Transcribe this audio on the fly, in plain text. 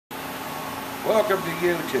Welcome to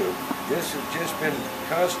YouTube. This has just been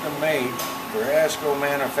custom made for ASCO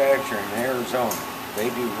Manufacturing in Arizona.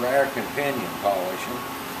 They do rack and pinion polishing.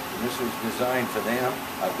 And this is designed for them.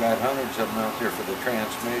 I've got hundreds of them out there for the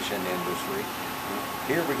transmission industry.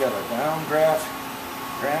 Here we got a downdraft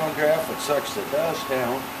that sucks the dust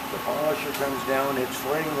down. The polisher comes down, it's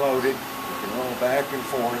spring loaded. You can roll back and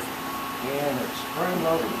forth. And it's spring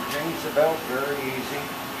loaded. Change the belt very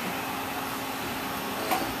easy.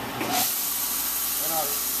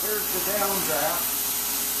 Here's the downdraft.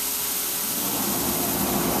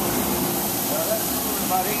 Now that's doing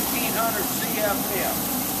about 1,800 CFM.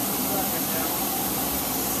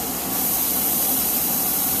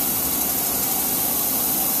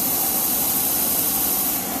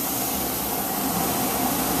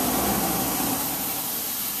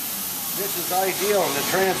 This is ideal in the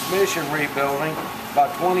transmission rebuilding.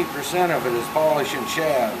 About 20% of it is polishing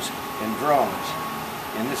shafts and drums.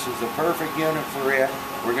 And this is the perfect unit for it.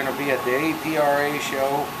 We're going to be at the APRA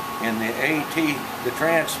show and the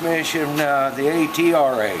transmission, the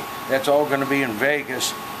ATRA. That's all going to be in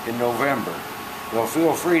Vegas in November. So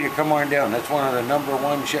feel free to come on down. That's one of the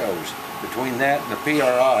 #1 shows between that and the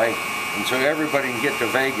PRI. And so everybody can get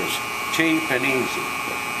to Vegas cheap and easy.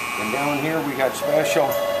 And down here we got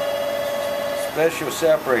special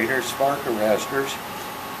separators, spark arresters,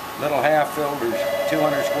 little half filters,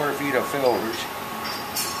 200 square feet of filters.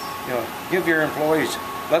 You know, give your employees,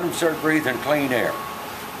 let them start breathing clean air.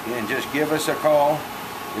 And just give us a call.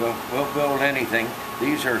 We'll build anything.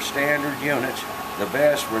 These are standard units, the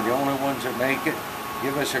best. We're the only ones that make it.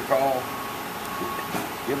 Give us a call.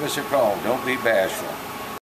 Give us a call. Don't be bashful.